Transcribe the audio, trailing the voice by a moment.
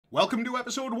Welcome to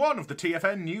episode 1 of the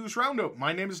TFN News Roundup.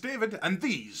 My name is David, and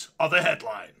these are the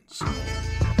headlines.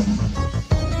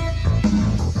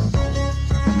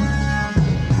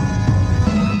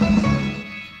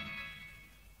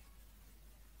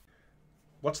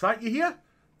 What's that you hear?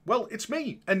 Well, it's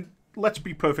me, and let's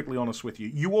be perfectly honest with you.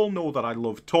 You all know that I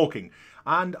love talking,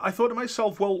 and I thought to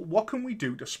myself, well, what can we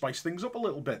do to spice things up a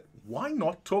little bit? Why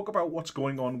not talk about what's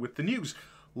going on with the news?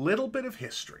 Little bit of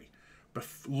history.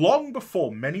 Long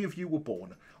before many of you were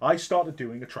born, I started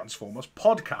doing a Transformers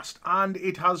podcast, and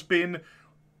it has been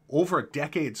over a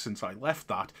decade since I left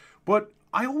that, but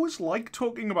I always like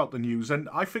talking about the news, and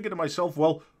I figured to myself,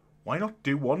 well, why not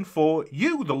do one for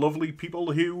you, the lovely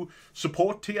people who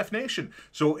support TFNation?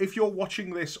 So if you're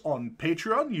watching this on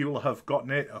Patreon, you'll have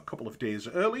gotten it a couple of days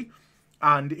early.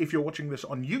 And if you're watching this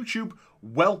on YouTube,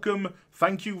 welcome.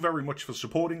 Thank you very much for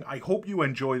supporting. I hope you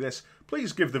enjoy this.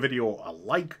 Please give the video a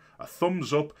like, a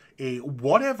thumbs up, a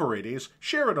whatever it is.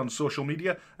 Share it on social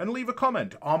media and leave a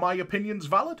comment. Are my opinions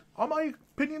valid? Are my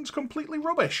opinions completely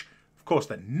rubbish? Of course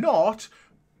they're not,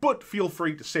 but feel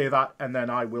free to say that and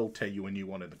then I will tell you a new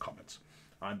one in the comments.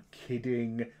 I'm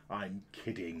kidding.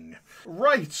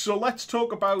 Right, so let's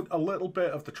talk about a little bit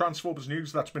of the Transformers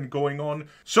news that's been going on.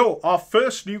 So, our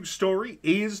first news story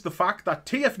is the fact that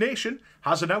TFNation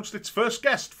has announced its first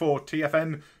guest for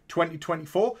TFN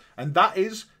 2024, and that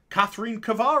is Catherine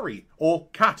Kavari, or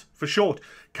Kat for short.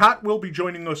 Kat will be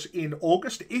joining us in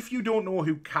August. If you don't know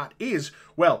who Kat is,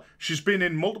 well, she's been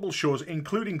in multiple shows,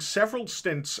 including several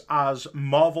stints as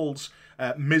Marvel's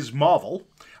Ms. Marvel,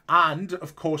 and,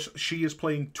 of course, she is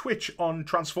playing Twitch on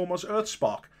Transformers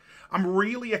Earthspark. I'm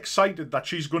really excited that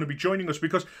she's going to be joining us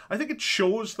because I think it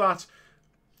shows that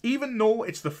even though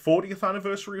it's the 40th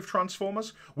anniversary of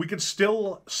Transformers, we can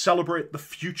still celebrate the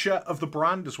future of the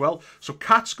brand as well. So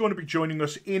Kat's going to be joining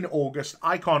us in August.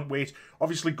 I can't wait.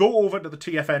 Obviously, go over to the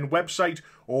TFN website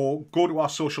or go to our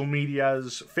social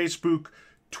medias, Facebook,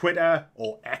 Twitter,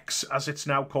 or X as it's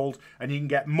now called, and you can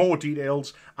get more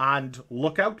details. And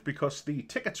look out because the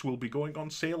tickets will be going on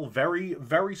sale very,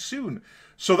 very soon.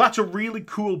 So that's a really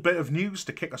cool bit of news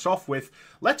to kick us off with.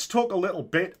 Let's talk a little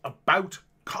bit about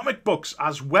comic books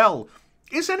as well.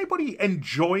 Is anybody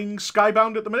enjoying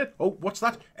Skybound at the minute? Oh, what's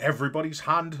that? Everybody's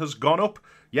hand has gone up.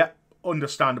 Yeah,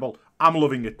 understandable. I'm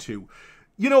loving it too.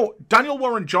 You know, Daniel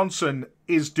Warren Johnson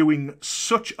is doing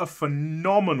such a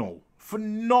phenomenal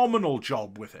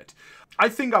job with it. I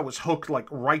think I was hooked like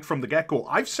right from the get-go.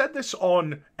 I've said this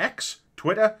on X,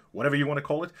 Twitter, whatever you want to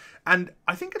call it, and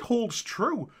I think it holds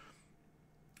true.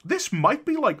 This might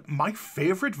be like my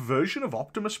favourite version of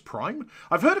Optimus Prime.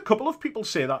 I've heard a couple of people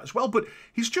say that as well, but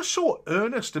he's just so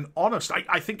earnest and honest.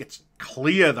 I think it's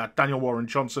clear that Daniel Warren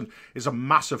Johnson is a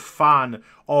massive fan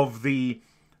of the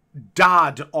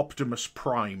dad Optimus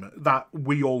Prime that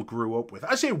we all grew up with.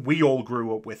 I say we all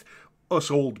grew up with,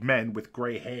 us old men with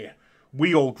grey hair.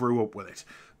 We all grew up with it.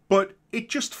 But it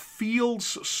just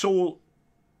feels so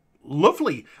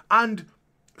lovely. And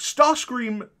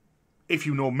Starscream, if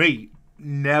you know me,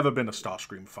 never been a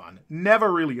Starscream fan.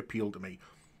 Never really appealed to me.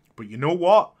 But you know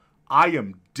what? I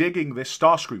am digging this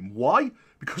Starscream. Why?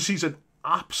 Because he's an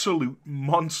absolute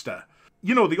monster.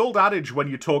 You know, the old adage when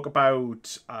you talk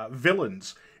about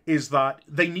villains is that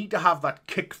they need to have that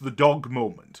kick the dog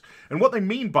moment. And what they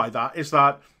mean by that is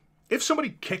that if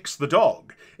somebody kicks the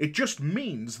dog, it just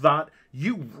means that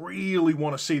you really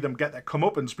want to see them get their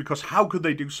comeuppance because how could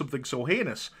they do something so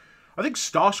heinous? I think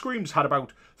Starscream's had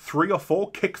about 3 or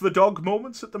 4 kick the dog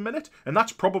moments at the minute, and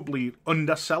that's probably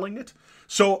underselling it.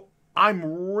 So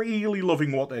I'm really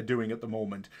loving what they're doing at the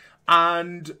moment.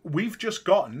 And we've just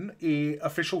gotten an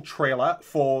official trailer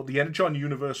for the Energon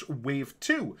Universe Wave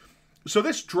 2. So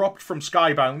this dropped from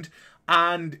Skybound,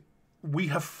 and we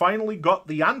have finally got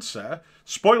the answer,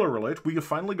 spoiler alert, we have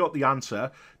finally got the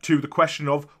answer to the question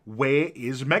of where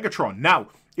is Megatron? Now,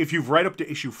 if you've read up to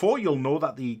issue 4, you'll know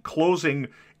that the closing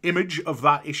image of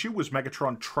that issue was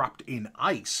Megatron trapped in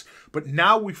ice. But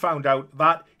now we found out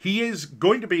that he is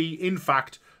going to be, in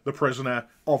fact, the prisoner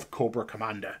of Cobra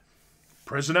Commander.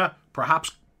 Prisoner?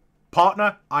 Perhaps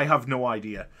partner? I have no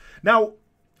idea. Now,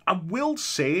 I will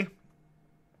say,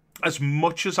 as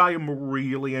much as I am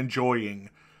really enjoying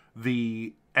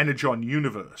the Energon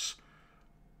universe,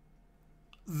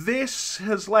 this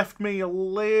has left me a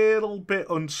little bit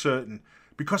uncertain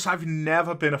because I've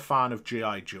never been a fan of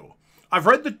G.I. Joe. I've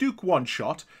read the Duke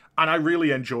one-shot and I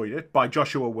really enjoyed it by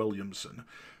Joshua Williamson,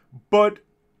 but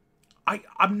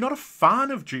I'm not a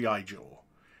fan of G.I. Joe.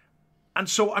 And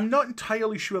so I'm not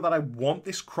entirely sure that I want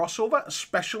this crossover,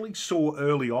 especially so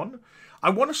early on.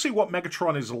 I want to see what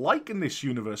Megatron is like in this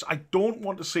universe. I don't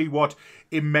want to see what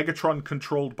a Megatron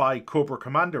controlled by Cobra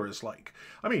Commander is like.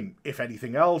 I mean, if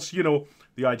anything else, you know,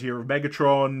 the idea of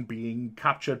Megatron being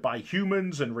captured by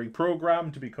humans and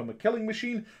reprogrammed to become a killing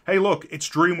machine. Hey, look, it's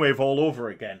Dreamwave all over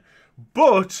again.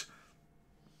 But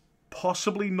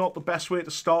possibly not the best way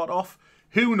to start off.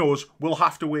 Who knows? We'll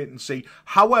have to wait and see.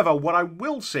 However, what I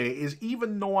will say is,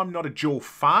 even though I'm not a Joe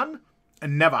fan,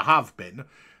 and never have been,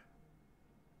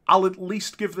 I'll at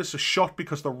least give this a shot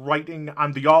because the writing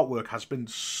and the artwork has been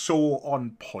so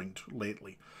on point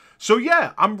lately. So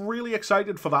yeah, I'm really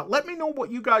excited for that. Let me know what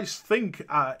you guys think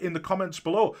in the comments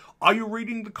below. Are you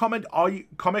reading the comic?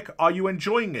 Are you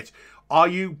enjoying it? Are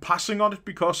you passing on it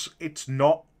because it's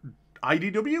not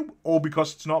IDW or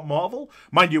because it's not Marvel?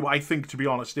 Mind you, I think, to be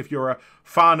honest, if you're a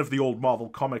fan of the old Marvel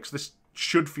comics, this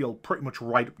should feel pretty much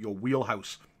right up your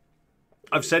wheelhouse.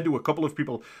 I've said to a couple of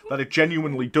people that it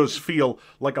genuinely does feel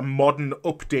like a modern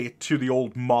update to the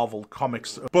old Marvel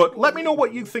comics. But let me know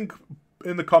what you think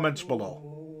in the comments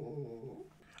below.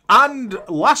 And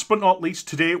last but not least,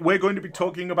 today we're going to be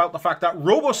talking about the fact that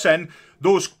Robosen,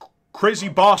 those crazy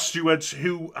bar stewards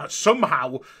who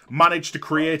somehow managed to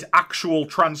create actual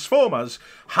Transformers,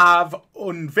 have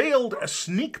unveiled a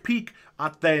sneak peek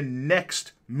at their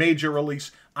next major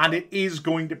release. And it is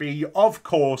going to be, of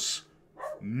course,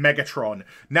 Megatron.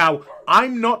 Now,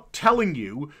 I'm not telling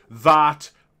you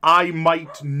that I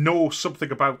might know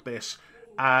something about this,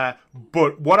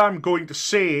 but what I'm going to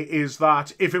say is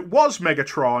that if it was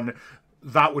Megatron,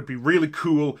 that would be really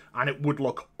cool and it would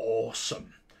look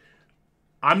awesome.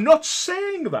 I'm not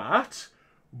saying that,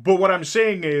 but what I'm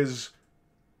saying is,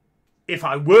 if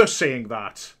I were saying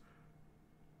that,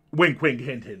 wink, wink,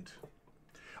 hint, hint.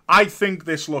 I think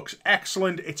this looks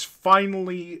excellent. It's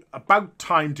finally about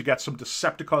time to get some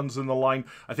Decepticons in the line.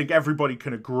 I think everybody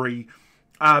can agree.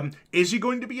 Is he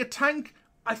going to be a tank?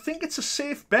 I think it's a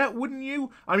safe bet, wouldn't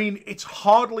you? I mean, it's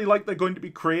hardly like they're going to be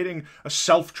creating a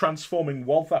self-transforming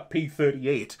Walther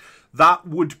P-38. That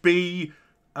would be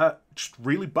just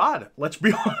really bad, let's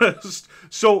be honest.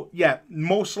 So, yeah,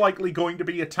 most likely going to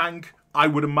be a tank, I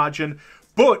would imagine.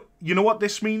 But, you know what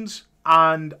this means?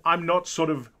 And I'm not sort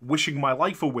of wishing my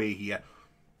life away here.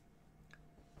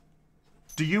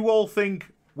 Do you all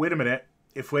think, wait a minute,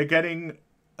 if we're getting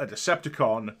a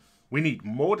Decepticon, we need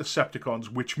more Decepticons,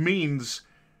 which means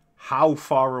how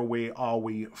far away are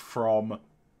we from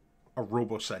a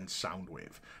Robosense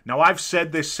Soundwave? Now, I've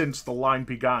said this since the line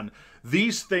began.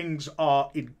 These things are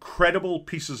incredible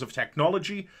pieces of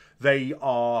technology. They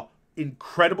are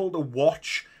incredible to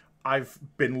watch. I've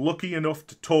been lucky enough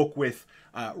to talk with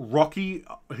Rocky,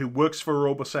 who works for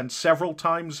Robosense, several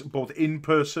times, both in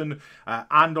person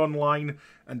and online,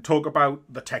 and talk about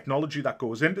the technology that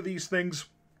goes into these things.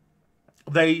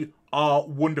 They are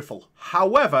wonderful.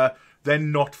 However, they're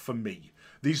not for me.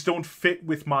 These don't fit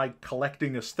with my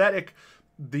collecting aesthetic.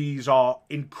 These are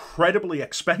incredibly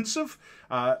expensive.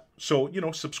 So, you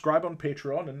know, subscribe on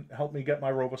Patreon and help me get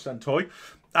my Robosense toy.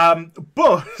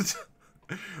 But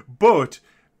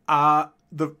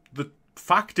the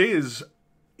fact is,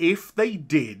 if they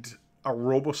did a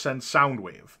Robosense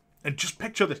Soundwave, and just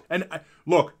picture this, and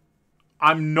look,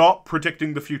 I'm not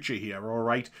predicting the future here,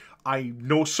 alright? I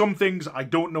know some things, I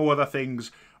don't know other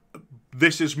things.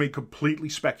 This is me completely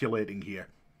speculating here.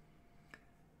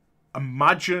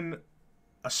 Imagine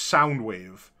a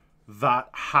Soundwave that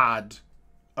had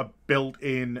a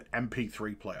built-in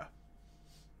MP3 player.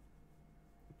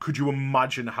 Could you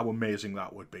imagine how amazing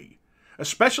that would be?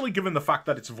 Especially given the fact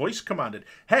that it's voice commanded.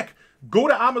 Heck, go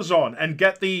to Amazon and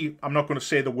get the, I'm not going to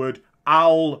say the word,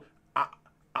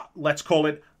 let's call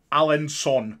it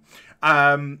Alenson.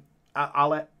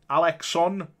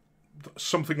 Alexon,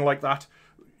 something like that.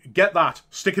 Get that,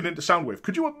 stick it into Soundwave.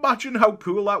 Could you imagine how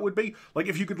cool that would be? Like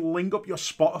if you could link up your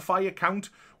Spotify account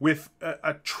with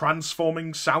a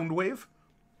transforming Soundwave?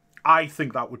 I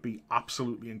think that would be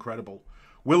absolutely incredible.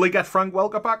 Will they get Frank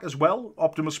Welker back as well?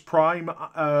 Optimus Prime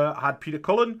had Peter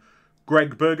Cullen.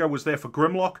 Greg Berger was there for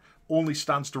Grimlock. Only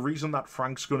stands to reason that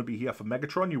Frank's going to be here for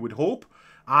Megatron, you would hope.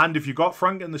 And if you got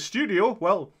Frank in the studio,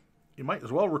 well, you might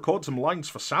as well record some lines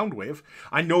for Soundwave.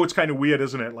 I know it's kind of weird,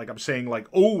 isn't it? Like I'm saying, like,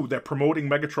 oh, they're promoting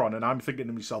Megatron, and I'm thinking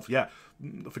to myself, yeah,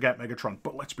 forget Megatron.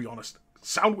 But let's be honest,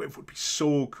 Soundwave would be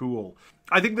so cool.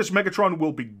 I think this Megatron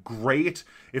will be great.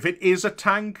 If it is a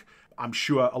tank, I'm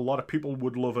sure a lot of people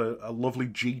would love a lovely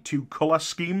G2 color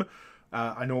scheme.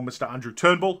 I know Mr. Andrew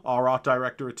Turnbull, our art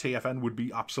director at TFN, would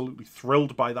be absolutely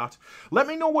thrilled by that. Let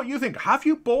me know what you think. Have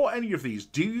you bought any of these?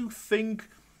 Do you think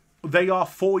they are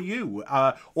for you?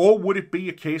 Or would it be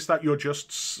a case that you're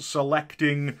just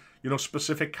selecting,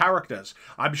 specific characters?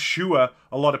 I'm sure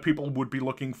a lot of people would be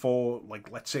looking for,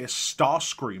 like, let's say a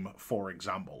Starscream, for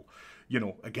example.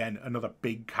 Again, another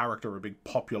big character, a big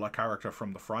popular character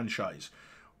from the franchise.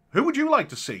 Who would you like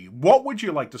to see? What would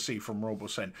you like to see from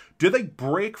RoboSyn? Do they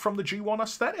break from the G1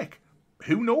 aesthetic?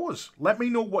 Who knows? Let me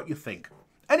know what you think.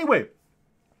 Anyway,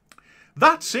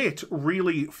 that's it,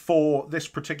 really, for this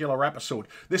particular episode.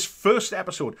 This first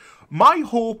episode. My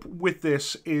hope with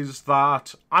this is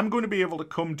that I'm going to be able to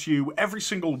come to you every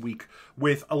single week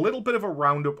with a little bit of a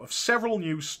roundup of several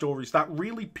news stories that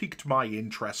really piqued my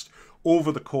interest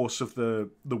over the course of the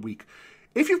week.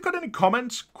 If you've got any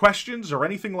comments, questions, or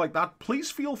anything like that, please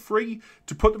feel free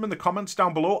to put them in the comments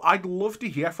down below. I'd love to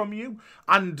hear from you.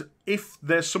 And if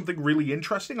there's something really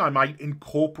interesting, I might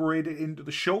incorporate it into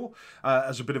the show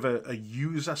as a bit of a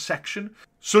user section.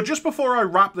 So just before I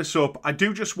wrap this up, I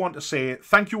do just want to say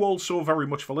thank you all so very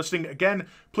much for listening. Again,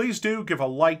 please do give a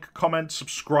like, comment,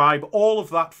 subscribe, all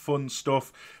of that fun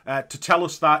stuff to tell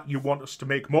us that you want us to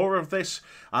make more of this.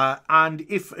 And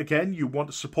if, again, you want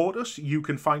to support us, you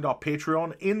can find our Patreon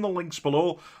in the links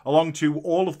below, along to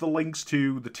all of the links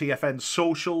to the TFN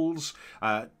socials,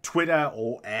 Twitter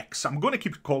or X. I'm going to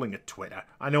keep calling it Twitter.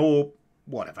 I know,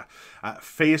 whatever.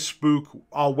 Facebook,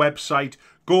 our website.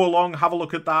 Go along, have a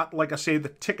look at that. Like I say, the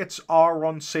tickets are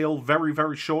on sale very,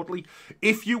 very shortly.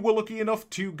 If you were lucky enough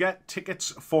to get tickets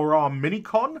for our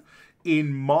mini-con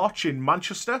in March in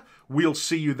Manchester, we'll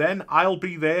see you then. I'll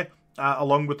be there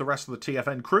along with the rest of the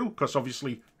TFN crew, because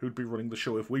obviously who'd be running the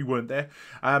show if we weren't there.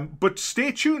 But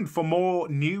stay tuned for more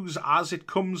news as it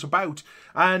comes about.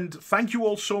 And thank you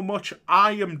all so much.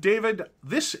 I am David.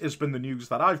 This has been the news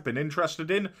that I've been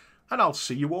interested in, and I'll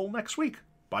see you all next week.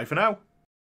 Bye for now.